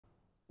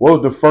What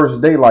was the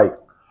first day like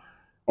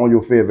on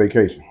your Fed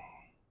vacation?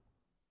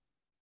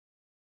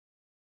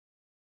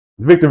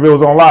 Victorville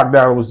was on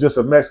lockdown. It was just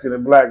a Mexican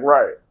and black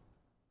riot.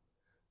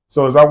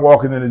 So as I'm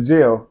walking into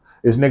jail,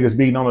 it's niggas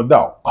beating on the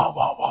door.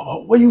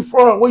 Oh, where you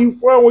from? Where you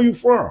from? Where you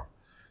from?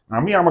 Now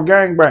me, I'm a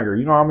gangbanger.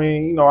 You know what I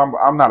mean? You know,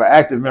 I'm not an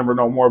active member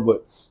no more,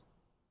 but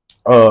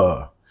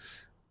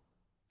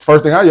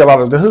first thing I yell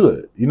out is the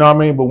hood. You know what I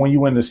mean? But when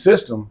you in the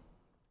system,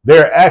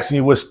 they're asking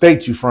you what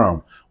state you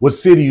from, what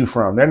city you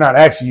from. They're not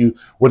asking you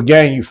what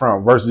gang you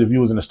from versus if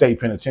you was in the state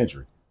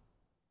penitentiary.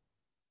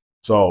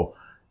 So,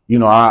 you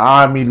know,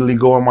 I immediately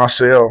go in my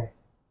cell.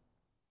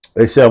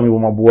 They sell me with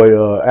my boy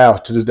Al.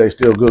 To this day,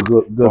 still good.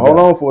 Well, hold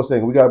on for a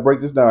second. We got to break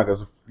this down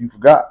because if you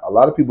forgot, a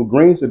lot of people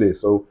green to this.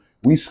 So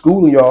we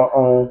schooling y'all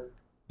on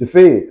the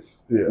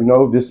feds. Yeah. You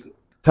know, this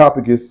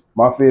topic is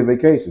my Fed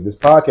vacation. This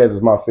podcast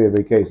is my Fed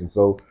vacation.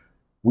 So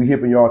we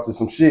hipping y'all to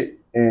some shit,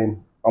 and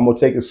I'm gonna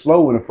take it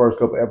slow in the first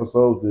couple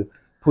episodes to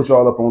put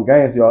y'all up on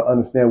game so y'all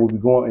understand where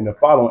we're going in the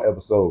following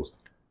episodes.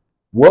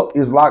 What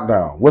is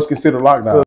lockdown? What's considered lockdown?